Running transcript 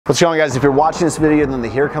What's going on, guys? If you're watching this video, then the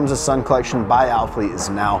Here Comes the Sun collection by Alphalete is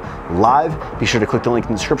now live. Be sure to click the link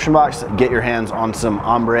in the description box. Get your hands on some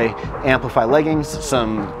ombre amplify leggings,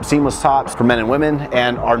 some seamless tops for men and women,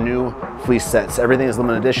 and our new fleece sets. Everything is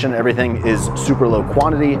limited edition. Everything is super low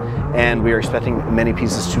quantity, and we are expecting many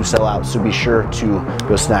pieces to sell out. So be sure to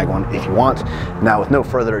go snag one if you want. Now, with no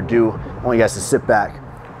further ado, I want you guys to sit back,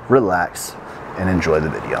 relax, and enjoy the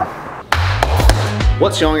video.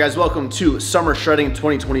 What's going on, guys? Welcome to Summer Shredding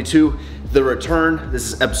 2022, the return.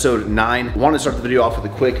 This is episode 9. I want to start the video off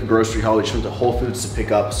with a quick grocery haul. We just went to Whole Foods to pick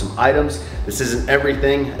up some items. This isn't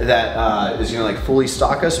everything that is gonna like fully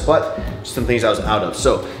stock us, but just some things I was out of.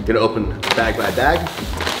 So gonna open bag by bag.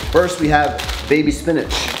 First, we have baby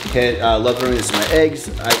spinach. Okay, love throwing this in my eggs.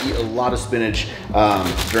 I eat a lot of spinach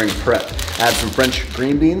during prep. Add some French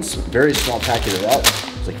green beans, very small packet of that.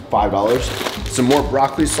 It's like $5. Some more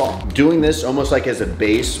broccoli sauce. Doing this almost like as a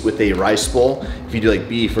base with a rice bowl. If you do like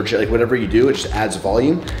beef or like whatever you do, it just adds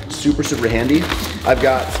volume. Super, super handy. I've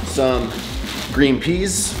got some green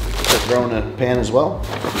peas to throw in a pan as well.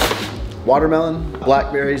 Watermelon,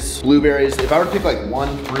 blackberries, blueberries. If I were to pick like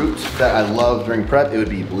one fruit that I love during prep, it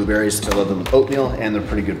would be blueberries. I love them with oatmeal and they're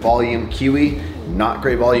pretty good volume. Kiwi, not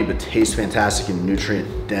great volume, but tastes fantastic and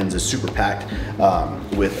nutrient dense, is super packed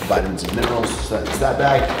with vitamins and minerals. So that's that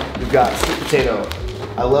bag. We've got sweet potato.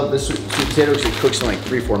 I love this sweet potato because it cooks in like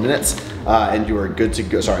 3-4 minutes and you are good to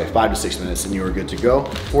go. Sorry, 5 to 6 minutes and you are good to go.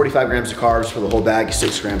 45 grams of carbs for the whole bag,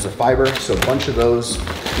 6 grams of fiber. So a bunch of those.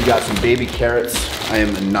 We got some baby carrots. I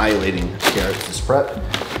am annihilating carrots this prep.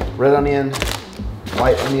 Red onion,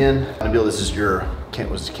 white onion. Nabil, this is your,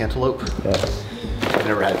 was it cantaloupe? Yeah. I've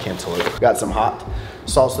never had cantaloupe. Got some hot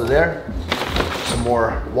salsa there. Some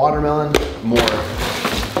more watermelon, more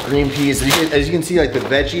green peas. As you can see, like the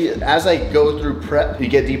veggie, as I go through prep, you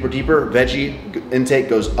get deeper, veggie intake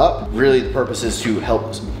goes up. Really the purpose is to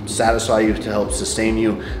help satisfy you, to help sustain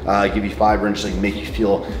you, give you fiber and just like make you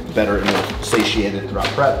feel better and more satiated throughout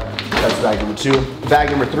prep. That's bag number 2. Bag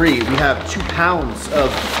number 3, we have 2 pounds of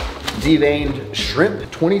deveined shrimp,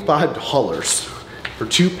 $25 for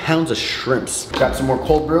 2 pounds of shrimps. Got some more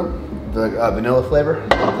cold brew, the vanilla flavor,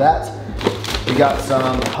 love that. We got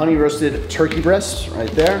some honey roasted turkey breast right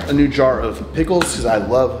there. A new jar of pickles, because I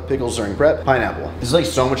love pickles during prep. Pineapple. This is like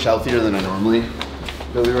so much healthier than I normally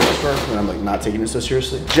go to the grocery store when I'm like not taking it so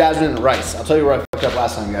seriously. Jasmine rice. I'll tell you where I fucked up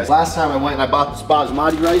last time, guys. Last time I went and I bought this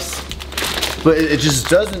basmati rice, but it just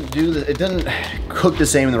doesn't do it doesn't cook the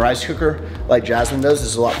same in the rice cooker like Jasmine does.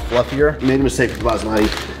 This is a lot fluffier. Made a mistake with the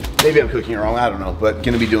basmati. Maybe I'm cooking it wrong, I don't know, but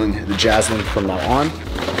gonna be doing the Jasmine from now on.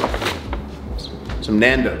 Some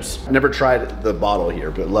Nando's. I never tried the bottle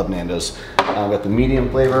here, but love Nando's. Got the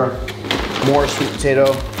medium flavor. More sweet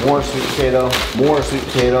potato, more sweet potato, more sweet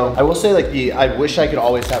potato. I will say like I wish I could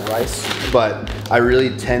always have rice, but I really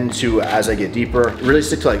tend to, as I get deeper, really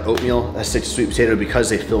stick to like oatmeal. I stick to sweet potato because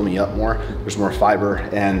they fill me up more. There's more fiber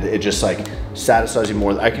and it just like satisfies you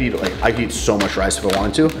more. I could eat so much rice if I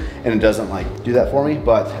wanted to, and it doesn't like do that for me,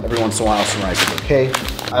 but every once in a while some rice is okay.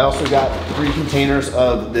 I also got 3 containers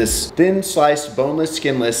of this thin sliced, boneless,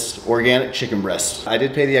 skinless, organic chicken breast. I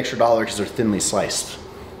did pay the extra $1 because they're thinly sliced.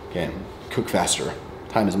 Okay. Cook faster,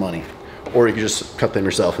 time is money. Or you could just cut them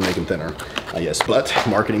yourself and make them thinner, I guess. But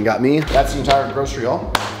marketing got me. That's the entire grocery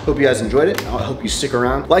haul. Hope you guys enjoyed it. I hope you stick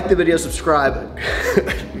around. Like the video, subscribe,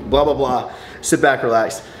 blah, blah, blah. Sit back,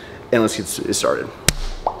 relax, and let's get started.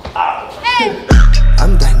 Hey!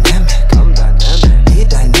 I'm dynamic, he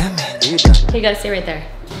dynamic. Okay, you gotta stay right there.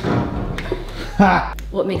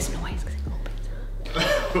 What makes noise?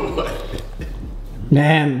 What?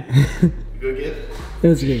 Man. Good gift? It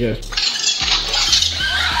was a good gift.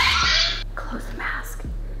 Close the mask.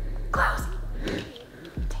 Close.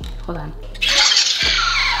 Hold on.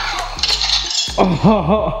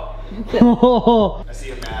 Oh. I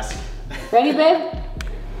see a mask. Ready, babe?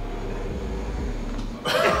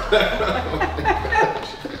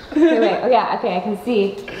 Okay, wait. Oh, yeah, okay, I can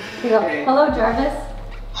see. You go, hello, Jarvis.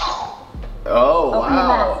 Oh, Open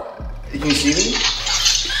wow. Can you see me?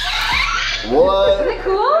 What? Is it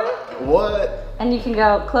cool? What? And you can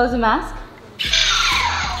go, close the mask.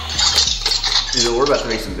 You know, we're about to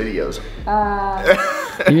make some videos.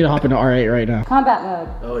 You need to hop into R8 right now. Combat mode.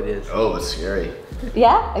 Oh, it is. Oh, it's scary.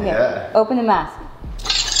 Yeah? Okay. Yeah. Open the mask.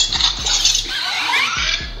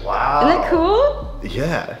 Wow. Isn't it cool?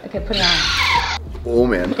 Yeah. Okay, put it on. Oh,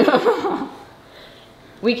 man.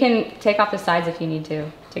 We can take off the sides if you need to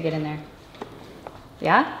get in there.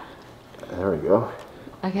 Yeah? There we go.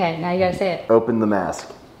 Okay, now you gotta say it. Open the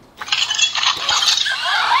mask.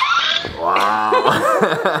 Wow.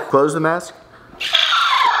 Close the mask.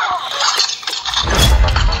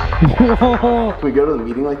 Can we go to the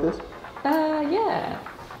meeting like this? Yeah.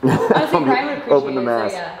 Honestly, Brian would appreciate Open the it,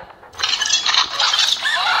 mask. so yeah.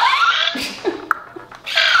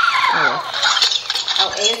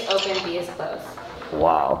 Oh, A is open, B is closed.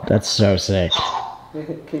 Wow. That's so sick.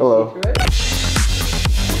 Hello.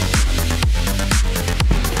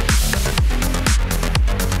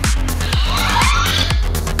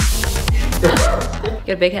 Got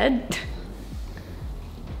a big head?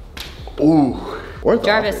 Ooh. Ortho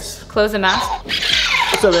Jarvis, close the mask.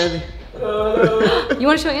 What's up, Andy? You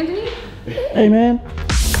want to show Anthony? Hey, man.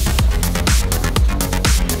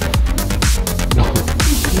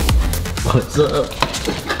 What's up?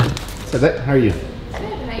 So how are you? Good,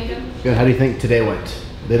 how you doing? Good. How do you think today went?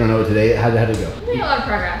 They don't know today. How did it go? We made a lot of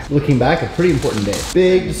progress. Looking back, a pretty important day.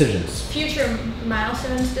 Big decisions. Future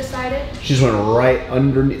milestones decided. She just went right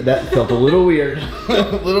underneath. That felt a little weird.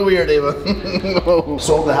 A little weird, Ava.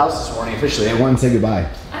 Sold the house this morning officially. I wanted to say goodbye.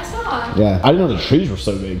 I saw. Yeah. I didn't know the trees were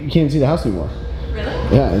so big. You can't even see the house anymore.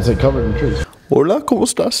 Really? Yeah, it's like covered in trees. Hola, ¿cómo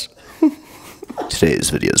estás? Today's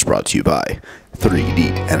video is brought to you by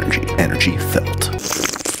 3D Energy Felt.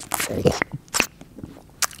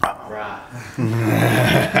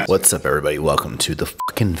 What's up, everybody? Welcome to the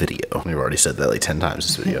fucking video. We've already said that like 10 times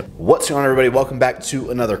this video. What's going on, everybody? Welcome back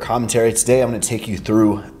to another commentary. Today I'm going to take you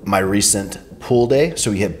through my recent pull day.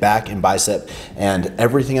 So we hit back and bicep, and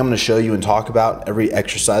everything I'm going to show you and talk about, every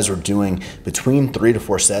exercise we're doing between 3 to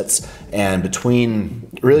 4 sets and between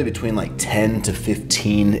like 10 to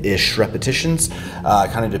 15-ish repetitions,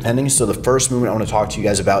 kind of depending. So the first movement I want to talk to you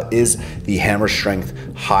guys about is the hammer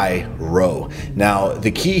strength high row. Now,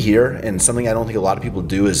 the key here, and something I don't think a lot of people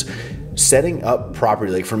do, is setting up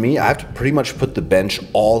properly. Like for me, I have to pretty much put the bench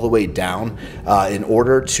all the way down in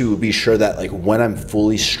order to be sure that like when I'm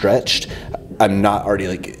fully stretched, I'm not already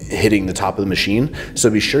like hitting the top of the machine.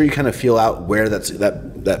 So be sure you kind of feel out where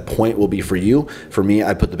that point will be for you. For me,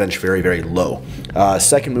 I put the bench very, very low.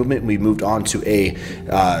 Second movement, we moved on to a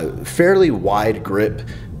fairly wide grip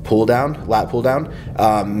pull down, lat pull down.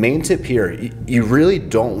 Main tip here, you really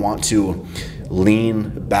don't want to lean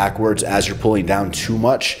backwards as you're pulling down too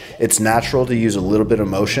much. It's natural to use a little bit of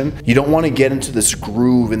motion. You don't want to get into this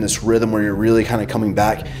groove and this rhythm where you're really kind of coming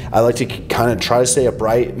back. I like to kind of try to stay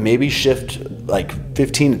upright, maybe shift like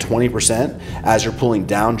 15 to 20% as you're pulling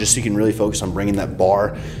down, just so you can really focus on bringing that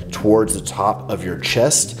bar towards the top of your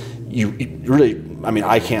chest. You really, I mean,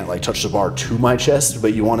 I can't like touch the bar to my chest,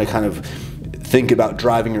 but you want to kind of think about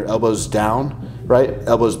driving your elbows down, right?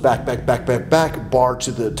 Elbows back, back, back, back, back, bar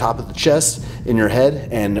to the top of the chest in your head,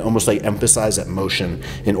 and almost like emphasize that motion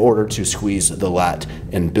in order to squeeze the lat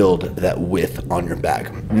and build that width on your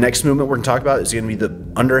back. Next movement we're gonna talk about is gonna be the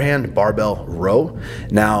underhand barbell row.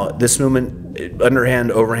 Now, this movement,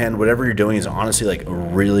 underhand, overhand, whatever you're doing, is honestly like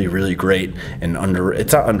really, really great and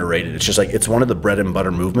it's not underrated. It's just like, it's one of the bread and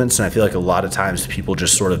butter movements. And I feel like a lot of times people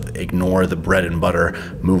just sort of ignore the bread and butter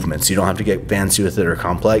movements. You don't have to get fancy with it or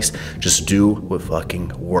complex. Just do what fucking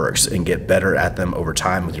works and get better at them over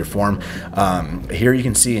time with your form. Here you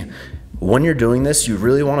can see, when you're doing this, you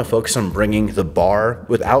really want to focus on bringing the bar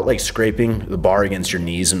without like scraping the bar against your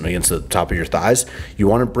knees and against the top of your thighs. You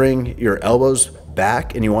want to bring your elbows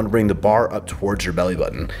back, and you want to bring the bar up towards your belly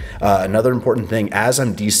button. Another important thing, as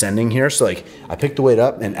I'm descending here, so like I pick the weight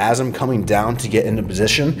up, and as I'm coming down to get into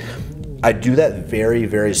position, I do that very,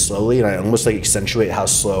 very slowly, and I almost like accentuate how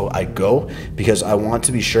slow I go, because I want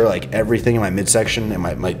to be sure like everything in my midsection and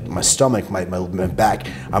my stomach, my back,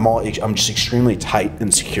 I'm just extremely tight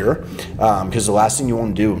and secure, because the last thing you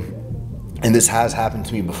want to do, and this has happened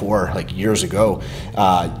to me before, like years ago,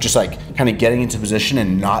 just like kind of getting into position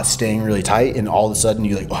and not staying really tight, and all of a sudden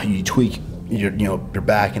you like, oh, you tweak your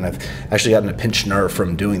back, and I've actually gotten a pinched nerve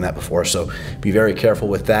from doing that before. So be very careful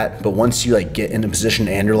with that. But once you like get into position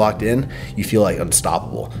and you're locked in, you feel like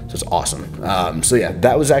unstoppable. So it's awesome. So yeah,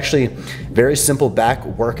 that was actually very simple back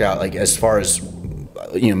workout. Like as far as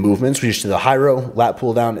movements, we just did the high row, lat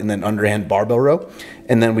pull down, and then underhand barbell row,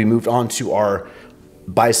 and then we moved on to our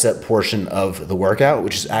bicep portion of the workout,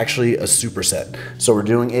 which is actually a superset. So we're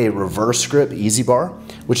doing a reverse grip easy bar,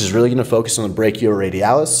 which is really going to focus on the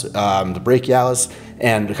brachioradialis,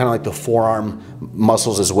 and kind of like the forearm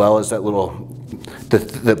muscles, as well as that little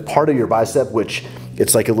the part of your bicep, which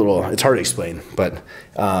it's like a little, it's hard to explain, but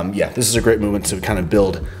yeah, this is a great movement to kind of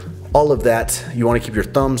build all of that. You want to keep your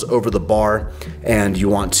thumbs over the bar, and you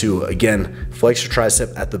want to, again, flex your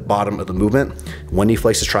tricep at the bottom of the movement. When you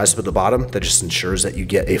flex the tricep at the bottom, that just ensures that you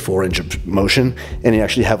get a 4-inch of motion, and you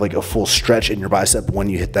actually have like a full stretch in your bicep when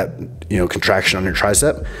you hit that contraction on your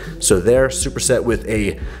tricep. So there, superset with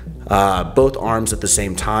a both arms at the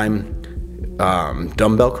same time.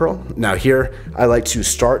 dumbbell curl. Now here, I like to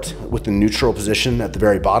start with the neutral position at the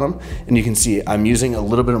very bottom, and you can see I'm using a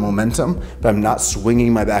little bit of momentum, but I'm not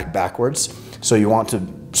swinging my back backwards. So you want to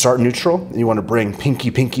start neutral, and you want to bring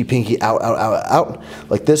pinky, pinky, pinky out, out, out, out.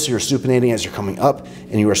 Like this, you're supinating as you're coming up,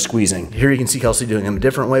 and you are squeezing. Here you can see Kelsey doing it in a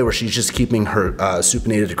different way, where she's just keeping her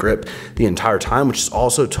supinated grip the entire time, which is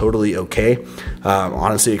also totally okay.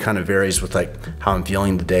 Honestly, it kind of varies with like how I'm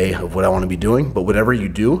feeling the day of what I want to be doing, but whatever you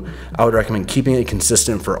do, I would recommend keeping it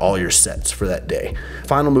consistent for all your sets for that day.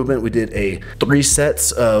 Final movement, we did 3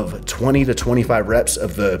 sets of 20 to 25 reps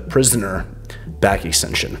of the prisoner back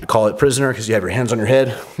extension. I call it prisoner because you have your hands on your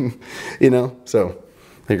head, you know, so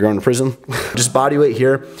like you're going to prison. Just body weight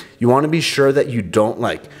here. You want to be sure that you don't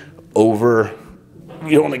like you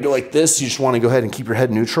don't want to go like this. You just want to go ahead and keep your head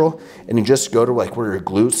neutral, and you just go to like where your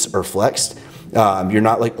glutes are flexed. You're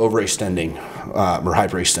not like overextending or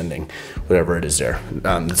hyperextending, whatever it is there.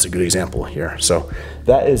 That's a good example here. So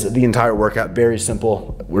that is the entire workout, very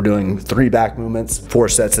simple. We're doing 3 back movements, 4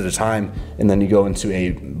 sets at a time, and then you go into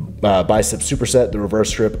a bicep superset, the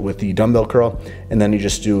reverse grip with the dumbbell curl, and then you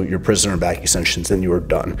just do your prisoner back extensions, and you are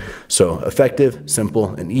done. So effective,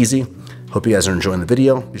 simple, and easy. Hope you guys are enjoying the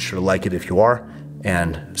video. Be sure to like it if you are,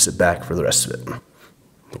 and sit back for the rest of it.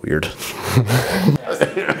 Weird.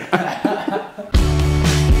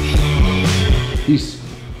 Peace.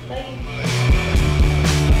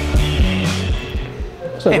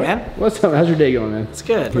 What's up, Hey, man. What's up? How's your day going, man? It's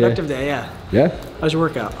good. Productive day, yeah. Yeah? How's your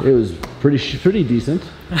workout? It was pretty decent.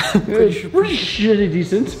 pretty shitty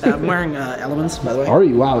decent. I'm wearing Elements, by the way. Are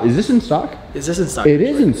you? Wow. Is this in stock? Is this in stock? It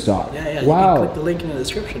is in stock. Yeah. Wow. You can click the link in the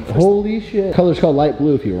description. Holy shit. Color's called light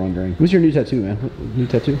blue, if you were wondering. What's your new tattoo, man? New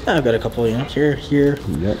tattoo? I've got a couple, you know, here.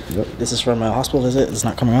 Yep. This is from a hospital visit. It's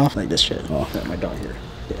not coming off like this shit. Oh. Got my dog here.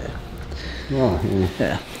 Yeah. Oh,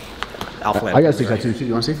 Yeah. Alphaland. I got 6 tattoos too.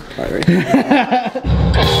 You want to see? All right, ready?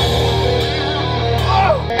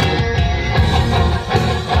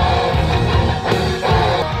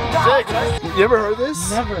 You ever heard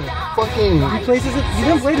this? Never. Fucking. You didn't play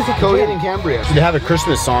this at Coheed and Cambria. They have a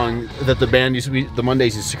Christmas song that the band the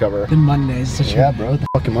Mondays used to cover. The Mondays. Yeah, bro. The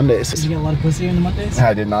fucking Mondays. Did you get a lot of pussy in the Mondays?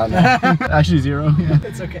 I did not. No. Actually, 0. Yeah.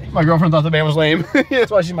 It's okay. My girlfriend thought the band was lame.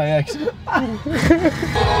 That's why she's my ex. So sick. I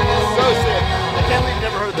can't believe you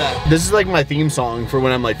never heard that. This is like my theme song for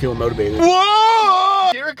when I'm like feeling motivated.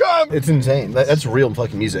 Whoa! Here it comes. It's insane. That's real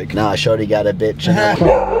fucking music. Nah, shorty got a bitch.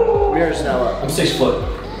 Mirror's now up. I'm 6 foot.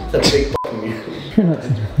 That's a big fucking mirror.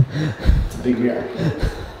 It's a big mirror.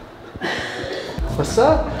 What's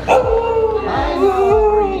up? Oh, hi,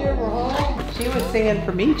 we're here, we're home. She was singing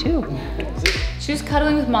for me too. She was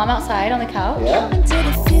cuddling with mom outside on the couch. Yeah. Into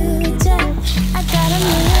the future, I got a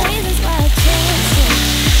million reasons why I chase it.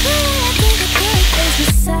 I think the good is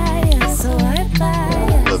Messiah, so I buy it.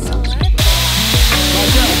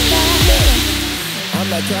 I'm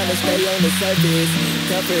not trying to stay on the surface.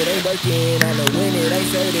 Comfort ain't working, I know when it ain't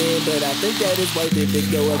certain, but I think that it's worth it to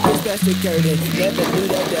go up past the curtain. Never knew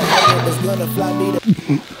that the heaven was gonna fly me to.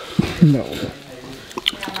 No.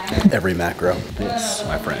 Every macro. This,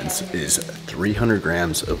 my friends, is 300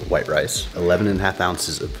 grams of white rice, 11.5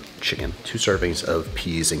 ounces of chicken, 2 servings of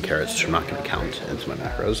peas and carrots, which I'm not gonna count into my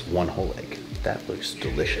macros, 1 whole egg. That looks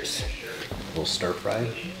delicious. A little stir fry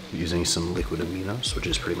using some liquid aminos, which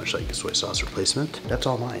is pretty much like a soy sauce replacement. That's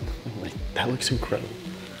all mine. Like, that looks incredible.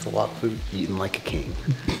 It's a lot of food, eaten like a king.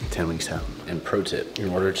 10 weeks out. And pro tip, in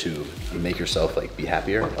order to make yourself like be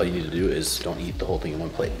happier, all you need to do is don't eat the whole thing in one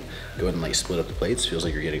plate. Go ahead and like split up the plates. Feels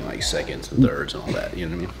like you're getting like seconds and thirds and all that. You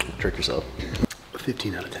know what I mean? Trick yourself.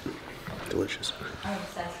 15 out of 10. Delicious. I'm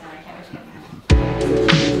obsessed now. I can't wait to get home.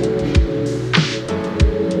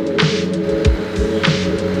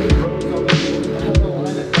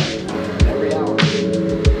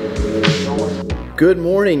 Good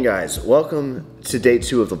morning, guys. Welcome to day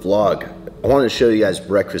 2 of the vlog. I wanted to show you guys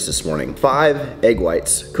breakfast this morning. 5 egg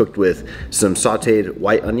whites cooked with some sauteed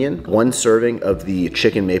white onion, 1 serving of the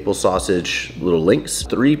chicken maple sausage little links,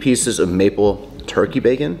 3 pieces of maple turkey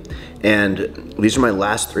bacon, and these are my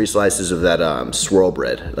last 3 slices of that swirl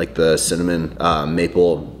bread, like the cinnamon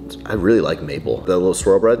maple. I really like maple. The little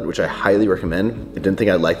swirl bread, which I highly recommend. I didn't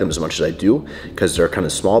think I'd like them as much as I do because they're kind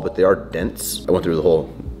of small, but they are dense. I went through the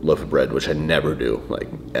whole loaf of bread, which I never do, like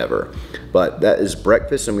ever. But that is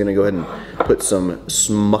breakfast. I'm gonna go ahead and put some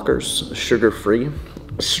Smucker's sugar-free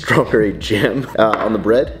strawberry jam on the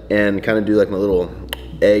bread and kind of do like my little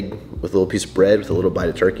egg with a little piece of bread with a little bite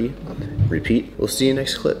of turkey. Repeat. We'll see you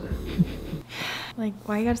next clip. Like,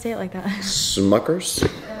 why you gotta say it like that? Smucker's?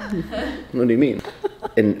 What do you mean?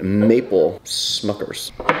 And maple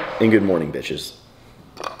Smucker's. And good morning, bitches.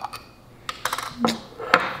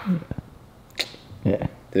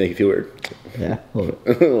 Did it make you feel weird? Yeah, a little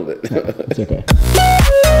bit. A little bit. It's okay.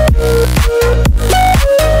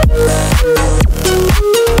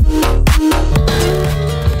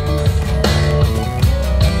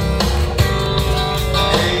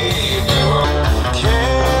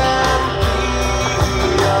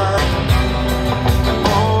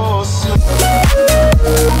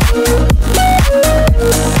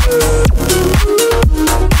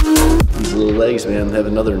 These little legs, man, have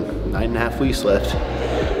another 9.5 weeks left.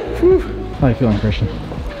 Whew. How you feeling, Christian?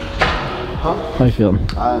 Huh? How you feeling?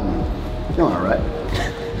 I'm feeling all right. I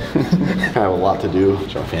have a lot to do.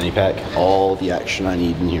 It's our fanny pack. All the action I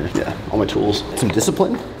need in here. Yeah, all my tools. Some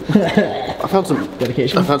discipline. I found some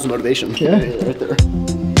dedication. I found some motivation. Yeah. Right there.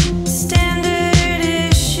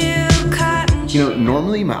 Standard issue cotton. You know,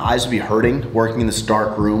 normally my eyes would be hurting working in this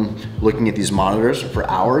dark room, looking at these monitors for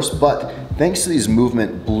hours, but thanks to these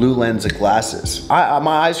Movement blue lens glasses, my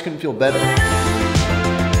eyes couldn't feel better.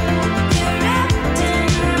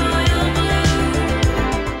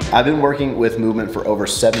 I've been working with Movement for over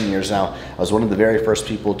 7 years now. I was one of the very first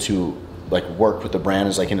people to like work with the brand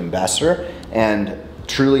as like an ambassador, and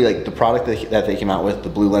truly like the product that they came out with, the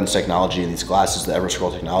blue lens technology and these glasses, the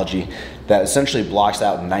Everscroll technology, that essentially blocks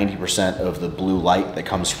out 90% of the blue light that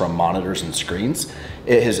comes from monitors and screens.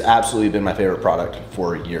 It has absolutely been my favorite product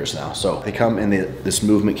for years now. So they come in this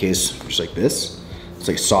Movement case, just like this. It's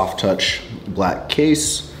like soft touch black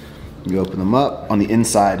case. You open them up. On the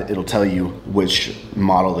inside, it'll tell you which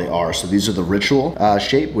model they are. So these are the Ritual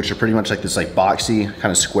shape, which are pretty much like this like boxy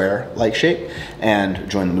kind of square-like shape, and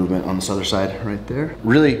join the Movement on this other side right there.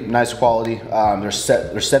 Really nice quality. They're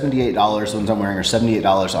 $78. The ones I'm wearing are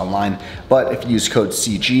 $78 online, but if you use code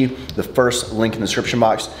CG, the first link in the description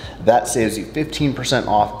box, that saves you 15%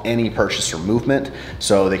 off any purchase from Movement.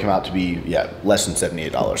 So they come out to be, yeah, less than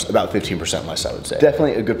 $78, about 15% less, I would say.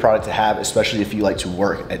 Definitely a good product to have, especially if you like to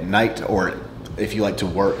work at night, or if you like to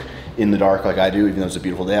work in the dark like I do, even though it's a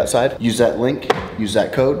beautiful day outside. Use that link, use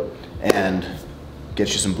that code, and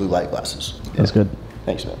get you some blue light glasses. That's good.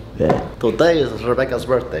 Thanks, man. Yeah. Today is Rebecca's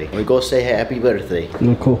birthday. We go say happy birthday.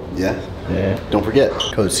 You look cool. Yeah? Yeah. Don't forget,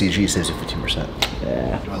 code CG saves you 15%.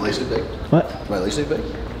 Yeah. Do my legs look big? What? Do my legs look big?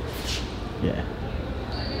 Yeah.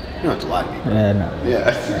 You don't have to lie to me. No.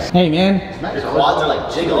 Yeah. Hey, man. Your quads are like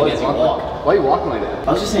jiggling as you walk. Why are you walking like that? I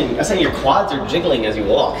was saying your quads are jiggling as you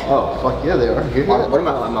walk. Oh, fuck yeah, they are. What am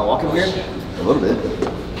I walking weird? A little bit.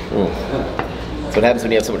 That's what happens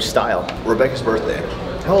when you have so much style. Rebecca's birthday.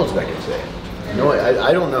 How old is Becca today? No,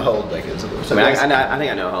 I don't know how old Becca is. I think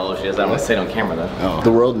I know how old she is. I don't want to say it on camera though. Oh.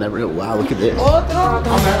 The world never knew. Wow, look at this.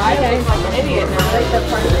 I am like an idiot now.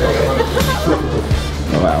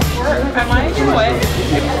 Oh, wow. Am I in your way?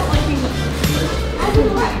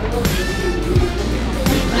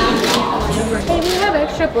 Hey, we have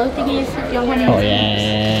extra blow thingies if y'all want to. Oh,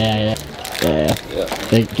 yeah.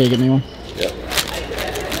 Can you get me one? Yep.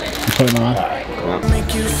 Put them on.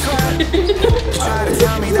 Make you sweat. Try to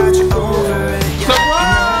tell me that you're over it.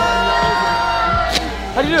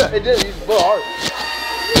 How do you do it? It did. He's hard.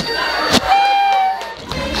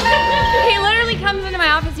 He literally comes into my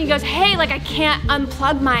office and he goes, hey, like I can't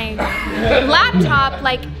unplug my laptop,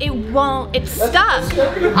 like it won't, it's stuck.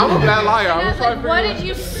 I'm a bad liar. And I was like, what did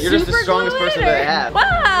you You're just the strongest person that I have.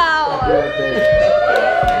 Wow!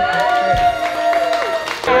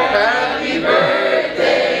 Happy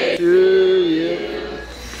birthday to you.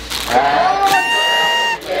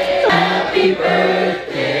 Happy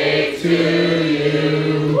birthday to you.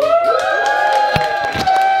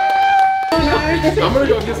 I'm gonna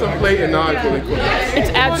go get some plate and nod really quick. It's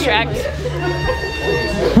abstract.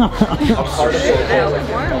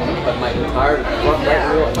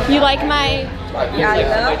 You like my... Yeah, I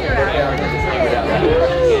love your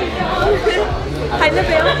Hi,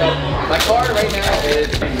 Nabil. My car right now is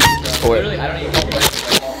literally, I don't even know.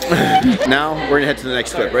 Now we're gonna head to the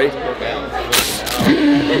next clip. Ready?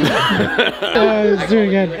 It's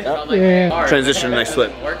doing good. Yeah. Transition to the next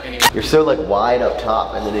clip. You're so like wide up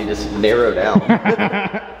top and then they just narrow down. Alright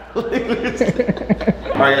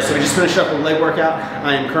guys, so we just finished up a leg workout.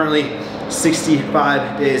 I am currently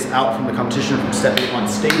 65 days out from the competition, from stepping on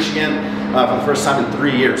stage again for the first time in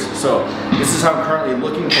 3 years. So this is how I'm currently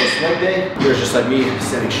looking post leg day. Here's just like me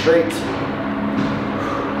standing straight.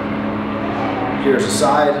 Here's a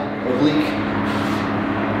side oblique.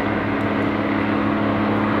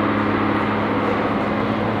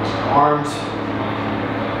 Arms.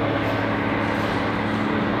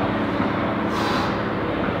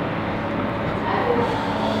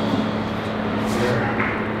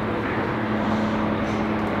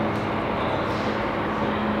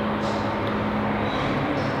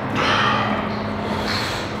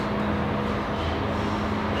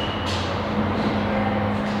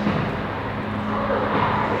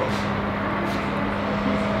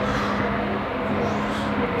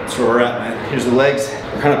 That's where we're at, man. Here's the legs.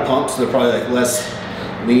 They're kind of pumped, so they're probably like less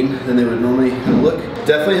lean than they would normally look.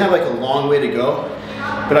 Definitely have like a long way to go,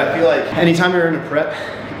 but I feel like anytime you're in a prep,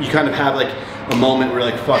 you kind of have like a moment where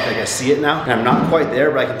like, fuck, like I see it now. And I'm not quite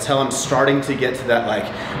there, but I can tell I'm starting to get to that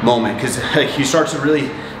like moment, because like you start to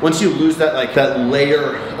really, once you lose that like that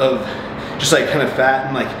layer of just like kind of fat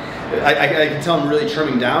and like, I can tell I'm really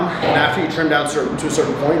trimming down. And after you trim down to a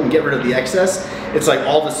certain point and get rid of the excess, it's like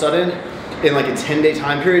all of a sudden in like a 10-day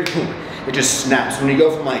time period, boom, it just snaps. When you go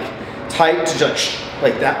from like tight to just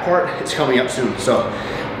like that part, it's coming up soon. So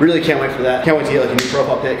really can't wait for that. Can't wait to get like a new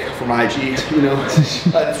profile pic for my IG, you know.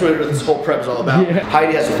 That's what this whole prep is all about. Yeah.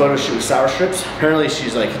 Heidi has a photo shoot with sour strips. Apparently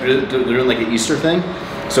she's like, they're doing like an Easter thing.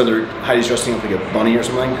 So Heidi's dressing up like a bunny or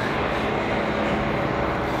something.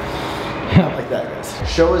 Not like that, guys.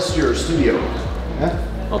 Show us your studio.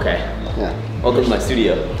 Yeah? Okay. Yeah. Welcome to my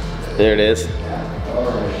studio. There it is.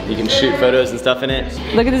 You can shoot photos and stuff in it.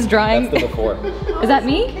 Look at this drawing. That's the before. Is that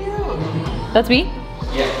me? That's me?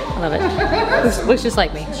 Yeah. I love it. Looks just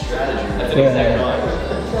like me.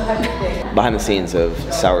 Behind the scenes of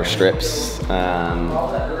sour strips,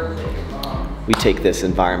 we take this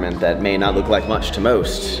environment that may not look like much to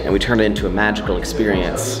most, and we turn it into a magical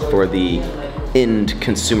experience for the end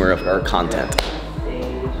consumer of our content.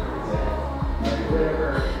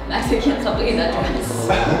 Max, I can't stop looking at that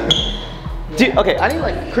dress. Dude, okay, I need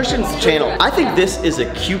like Christian's channel. I think this is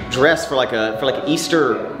a cute dress for like an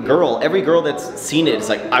Easter girl. Every girl that's seen it is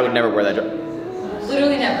like, I would never wear that dress.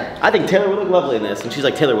 Literally never. I think Taylor would look lovely in this, and she's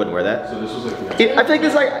like, Taylor wouldn't wear that. So this was like, I think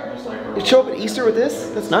it's like, show up at Easter with this.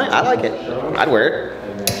 That's nice. I like it. I'd wear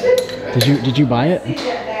it. Did you buy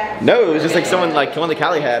it? No, it was just like someone like one that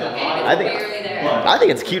Callie had. I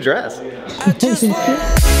think it's a cute dress.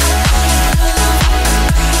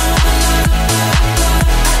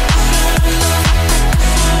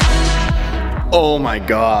 Oh my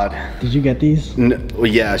God. Did you get these? No, well,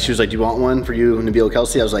 yeah, she was like, do you want one for you, Nabil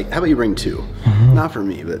Kelsey? I was like, how about you bring two? Not for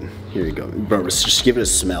me, but here you go. Bro, just give it a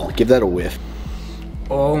smell. Give that a whiff.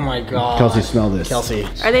 Oh my God. Kelsey, smell this. Kelsey.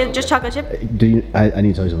 Are they just chocolate chip? I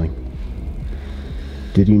need to tell you something.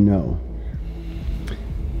 Did you know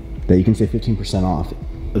that you can save 15% off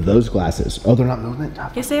those glasses? Oh, they're not moving?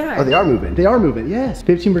 Yes, they are. Oh, they are moving. They are moving, yes.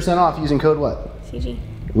 15% off using code what? CG.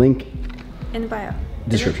 Link In the bio.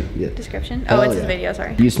 description. Yeah. Description? Oh, it's the video,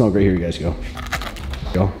 sorry. You smell great. Here you guys go.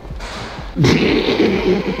 Go. You're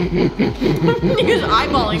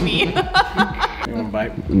eyeballing me. You want a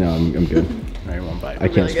bite? No, I'm good. No, you want a bite? I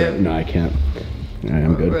can't spit. No, I can't. All right,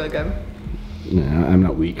 I'm good. Really good. No, I'm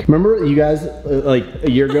not weak. Remember you guys, like a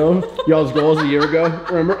year ago? Y'all's goals a year ago?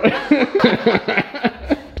 Remember?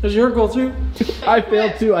 Was your goal too? I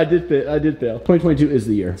failed too. I did fail. 2022 is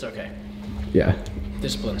the year. It's okay. Yeah.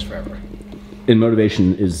 Discipline's forever. And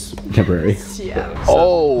motivation is temporary. Yeah.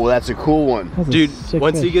 Oh, that's a cool one. Dude,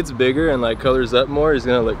 once he gets bigger and like colors up more, he's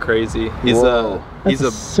gonna look crazy. He's a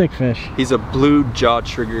sick fish. He's a blue jaw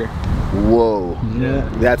trigger. Whoa. Yeah.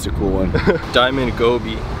 That's a cool one. Diamond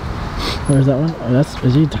goby. Where's that one? Oh,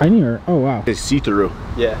 is he tiny or? Oh wow. It's see-through.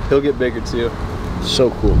 Yeah, he'll get bigger too.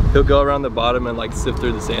 So cool. He'll go around the bottom and like sift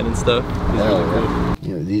through the sand and stuff. He's really cool.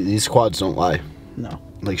 You know, these quads don't lie. No.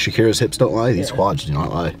 Like Shakira's hips don't lie. These quads do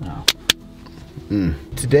not lie. No.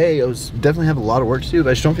 Today I was definitely have a lot of work to do, but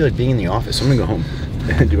I just don't feel like being in the office. I'm gonna go home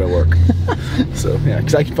and do my work. So yeah,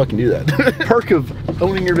 because I can fucking do that. Perk of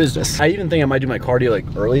owning your business. I even think I might do my cardio like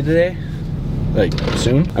early today, like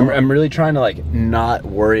soon. I'm really trying to like not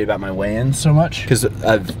worry about my weigh-in so much, because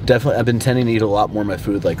I've been tending to eat a lot more of my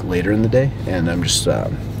food like later in the day, and I'm just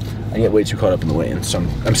I get way too caught up in the weigh-in. So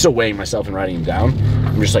I'm still weighing myself and writing them down.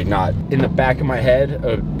 I'm just like not in the back of my head.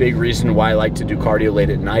 A big reason why I like to do cardio late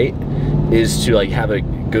at night is to like have a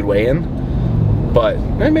good weigh-in, but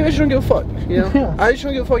maybe I just don't give a fuck, you know? I just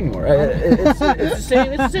don't give a fuck anymore. It's the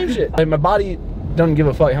same shit. Like, my body doesn't give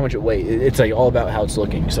a fuck how much it weighs. It's like all about how it's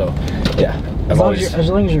looking, so yeah. As long as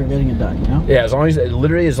you're getting it done, you know? Yeah, as long as your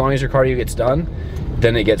cardio gets done,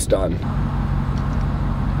 then it gets done.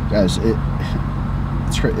 Guys,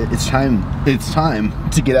 it's time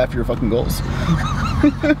to get after your fucking goals.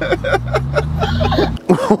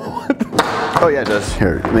 Oh yeah, it does.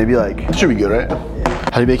 Here, maybe like, it should be good, right? Yeah.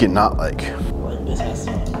 How do you make it not like this has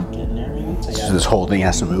to get in there, maybe? So this whole thing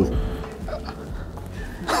has to move?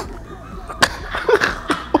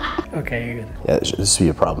 Okay, you're good. Yeah, this would be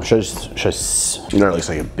a problem. Should I you know, it looks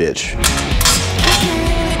like a bitch.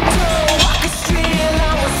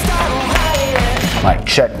 Mic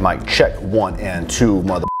check, 1 and 2,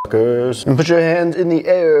 motherfuckers. And put your hands in the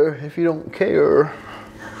air if you don't care.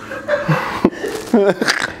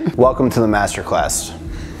 Welcome to the masterclass.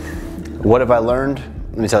 What have I learned?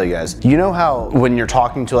 let me tell you guys. You know how when you're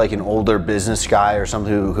talking to like an older business guy or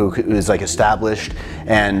something who is like established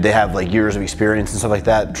and they have like years of experience and stuff like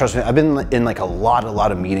that? Trust me, I've been in like a lot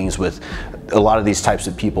of meetings with a lot of these types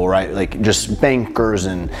of people, right? Like just bankers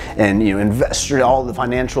and you know, investors, all the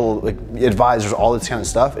financial like advisors, all this kind of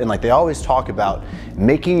stuff. And like they always talk about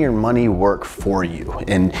making your money work for you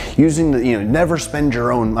and using the, you know, never spend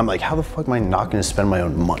your own. I'm like, how the fuck am I not going to spend my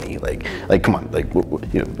own money? Like come on, like,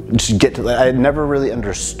 you know, just get to that. I had never really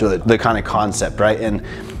understood the kind of concept, right? And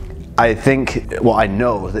I think, well, I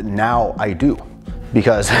know that now I do,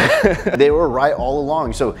 because they were right all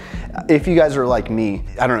along. So if you guys are like me,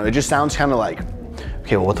 I don't know, it just sounds kind of like,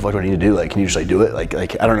 okay, well, what the fuck do I need to do? Like, can you just like do it? Like,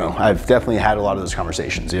 I don't know. I've definitely had a lot of those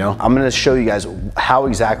conversations, you know? I'm gonna show you guys how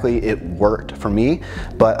exactly it worked for me,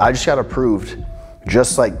 but I just got approved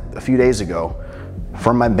just like a few days ago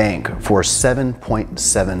from my bank for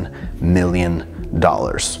 $7.7 million.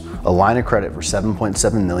 A line of credit for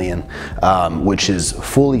 $7.7 million, which is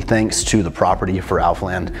fully thanks to the property for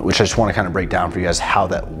Alphaland, which I just want to kind of break down for you guys how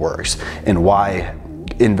that works and why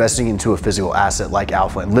investing into a physical asset like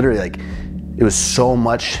Alphaland, literally like it was so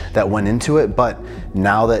much that went into it, but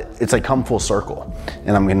now that it's like come full circle,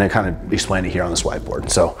 and I'm gonna kind of explain it here on this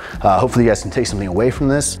whiteboard. So hopefully you guys can take something away from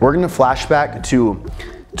this. We're gonna flash back to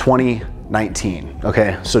 2019,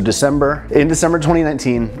 okay? So in December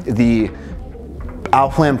 2019, the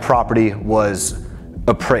Alphaland property was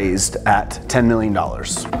appraised at $10 million,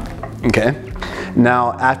 okay?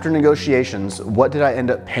 Now, after negotiations, what did I end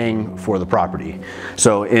up paying for the property?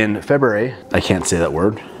 So in February, I can't say that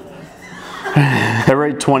word,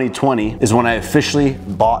 February 2020 is when I officially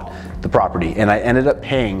bought the property, and I ended up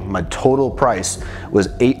paying, my total price was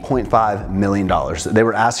 $8.5 million. They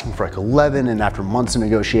were asking for like 11, and after months of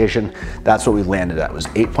negotiation, that's what we landed at, was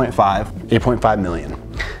 8.5 million.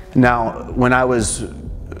 Now, when I was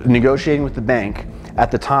negotiating with the bank, at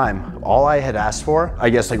the time, all I had asked for, I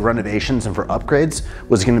guess like renovations and for upgrades,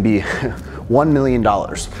 was gonna be $1 million.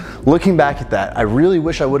 Looking back at that, I really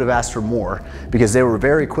wish I would have asked for more, because they were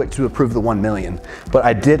very quick to approve the 1 million. But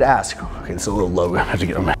I did ask, okay, it's a little low, I have to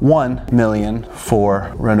get on my 1 million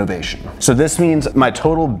for renovation. So this means my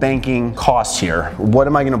total banking costs here, what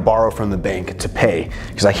am I gonna borrow from the bank to pay?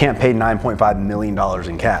 Because I can't pay $9.5 million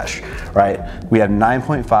in cash, right? We have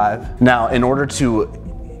 9.5. Now, in order to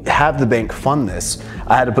have the bank fund this,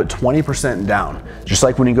 I had to put 20% down. Just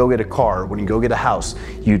like when you go get a car, when you go get a house,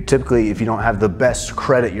 you typically, if you don't have the best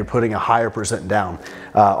credit, you're putting a higher percent down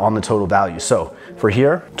on the total value. So for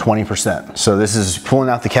here, 20%. So this is pulling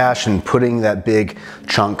out the cash and putting that big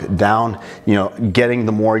chunk down, you know, getting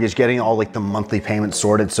the mortgage, getting all like the monthly payments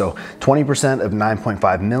sorted. So 20% of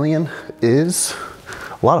 9.5 million is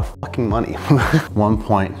a lot of fucking money.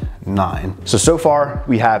 1.9. So far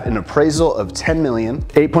we have an appraisal of 10 million,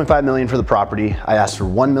 8.5 million for the property. I asked for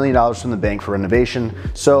 $1 million from the bank for renovation.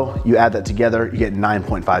 So you add that together, you get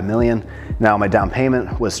 9.5 million. Now my down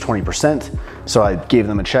payment was 20%. So I gave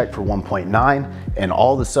them a check for 1.9, and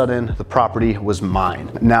all of a sudden the property was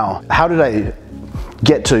mine. Now, how did I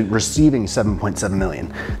get to receiving 7.7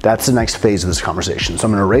 million? That's the next phase of this conversation. So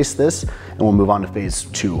I'm gonna erase this and we'll move on to phase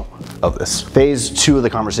 2 of this. Phase 2 of the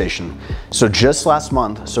conversation. So just last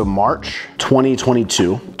month, so March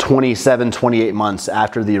 2022, 27, 28 months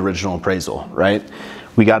after the original appraisal, right?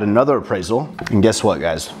 We got another appraisal, and guess what,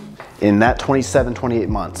 guys? In that 27, 28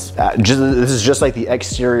 months, this is just like the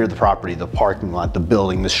exterior of the property, the parking lot, the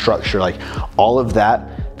building, the structure, like all of that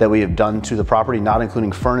we have done to the property, not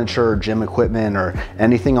including furniture, gym equipment, or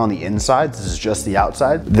anything on the inside. This is just the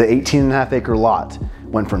outside. The 18.5 acre lot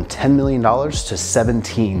went from $10 million to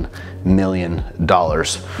 $17 million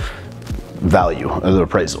value of the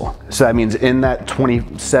appraisal. So that means in that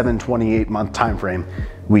 27, 28 month time frame,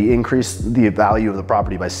 we increased the value of the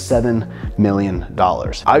property by $7 million.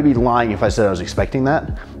 I'd be lying if I said I was expecting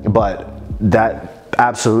that, but that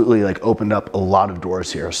absolutely like opened up a lot of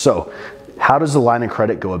doors here. So how does the line of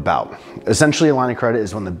credit go about? Essentially, a line of credit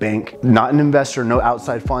is when the bank, not an investor, no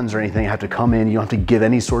outside funds or anything, have to come in. You don't have to give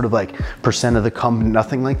any sort of like percent of the company,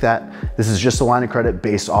 nothing like that. This is just a line of credit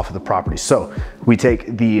based off of the property. So we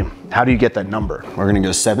take the, how do you get that number? We're gonna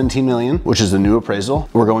go 17 million, which is the new appraisal.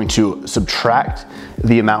 We're going to subtract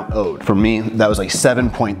the amount owed. For me, that was like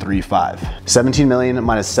 7.35. 17 million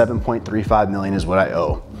minus 7.35 million is what I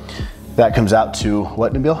owe. That comes out to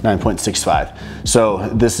what, Nabil? 9.65. So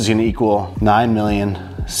this is gonna equal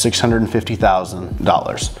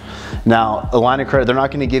 $9,650,000. Now, a line of credit, they're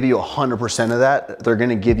not gonna give you 100% of that. They're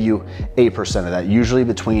gonna give you 8% of that. Usually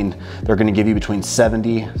they're gonna give you between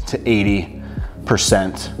 70 to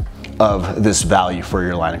 80% of this value for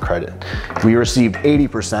your line of credit. We received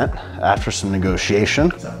 80% after some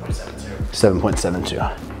negotiation.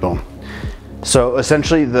 7.72, boom. So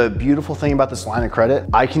essentially the beautiful thing about this line of credit,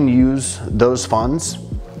 I can use those funds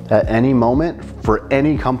at any moment for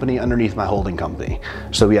any company underneath my holding company.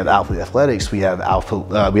 So we have Alphalete Athletics, we have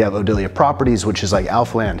Odelia Properties, which is like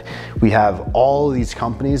Alphaland. We have all of these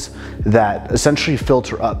companies that essentially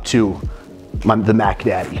filter up to the Mac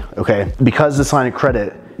Daddy, okay? Because this line of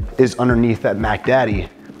credit is underneath that Mac Daddy,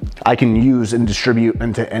 I can use and distribute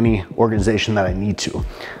into any organization that I need to.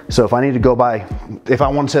 So if I need to go buy, if I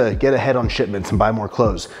want to get ahead on shipments and buy more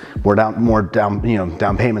clothes, more down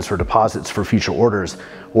payments for deposits for future orders,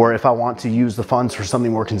 or if I want to use the funds for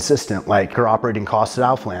something more consistent, like our operating costs at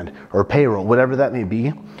Alphaland or payroll, whatever that may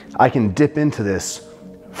be, I can dip into this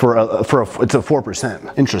it's a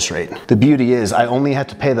 4% interest rate. The beauty is I only have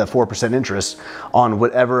to pay that 4% interest on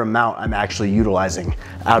whatever amount I'm actually utilizing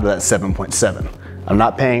out of that 7.7. I'm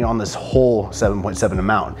not paying on this whole 7.7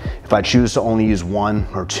 amount. If I choose to only use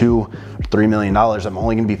 $1 or $2 or $3 million, I'm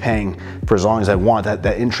only gonna be paying for as long as I want that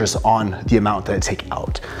interest on the amount that I take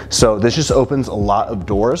out. So this just opens a lot of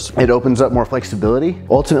doors. It opens up more flexibility.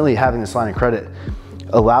 Ultimately, having this line of credit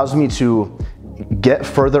allows me to get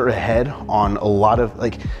further ahead on a lot of,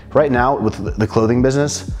 like right now with the clothing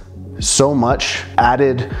business, so much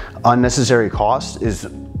added unnecessary cost is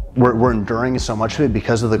we're enduring so much of it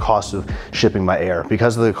because of the cost of shipping by air,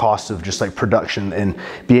 because of the cost of just like production and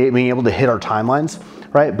being able to hit our timelines,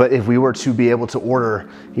 right? But if we were to be able to order,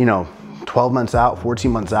 12 months out,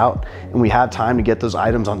 14 months out, and we have time to get those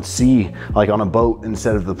items on sea, like on a boat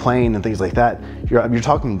instead of the plane and things like that, you're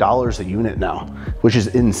talking dollars a unit now, which is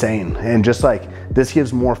insane. And just like this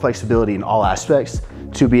gives more flexibility in all aspects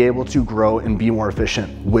to be able to grow and be more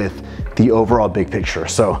efficient with the overall big picture.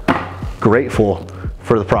 So grateful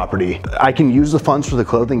for the property. I can use the funds for the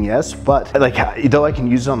clothing, yes, but like though I can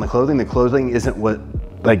use it on the clothing isn't what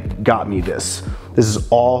like got me this. This is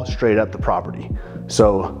all straight up the property.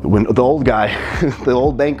 So when the old guy, the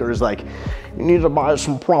old banker is like, you need to buy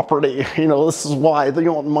some property, this is why,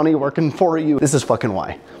 you want money working for you. This is fucking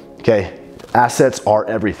why, okay? Assets are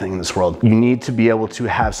everything in this world. You need to be able to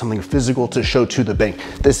have something physical to show to the bank.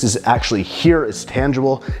 This is actually here, it's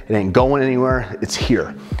tangible, it ain't going anywhere, it's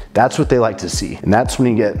here. That's what they like to see. And that's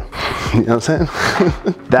when you get, you know what I'm saying?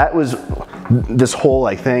 That was this whole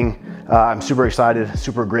like thing. I'm super excited,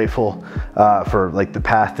 super grateful for like the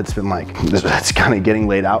path that's been that's kind of getting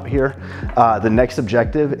laid out here. The next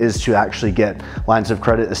objective is to actually get lines of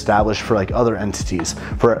credit established for like other entities,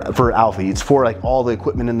 for athletes, for like all the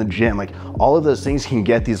equipment in the gym, like all of those things can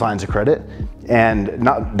get these lines of credit. And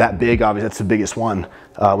not that big, obviously that's the biggest one,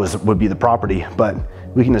 would be the property, but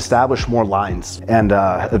we can establish more lines and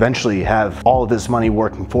eventually have all of this money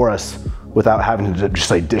working for us without having to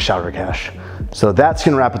just like dish out our cash. So that's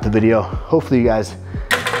gonna wrap up the video. Hopefully you guys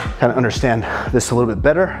kind of understand this a little bit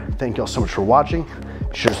better. Thank y'all so much for watching.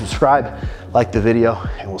 Be sure to subscribe, like the video,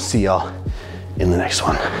 and we'll see y'all in the next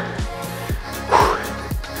one.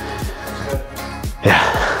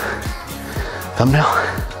 Yeah. Thumbnail.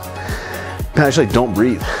 Actually, don't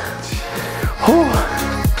breathe.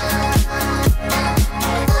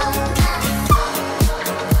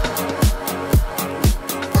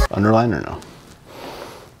 Underline or no?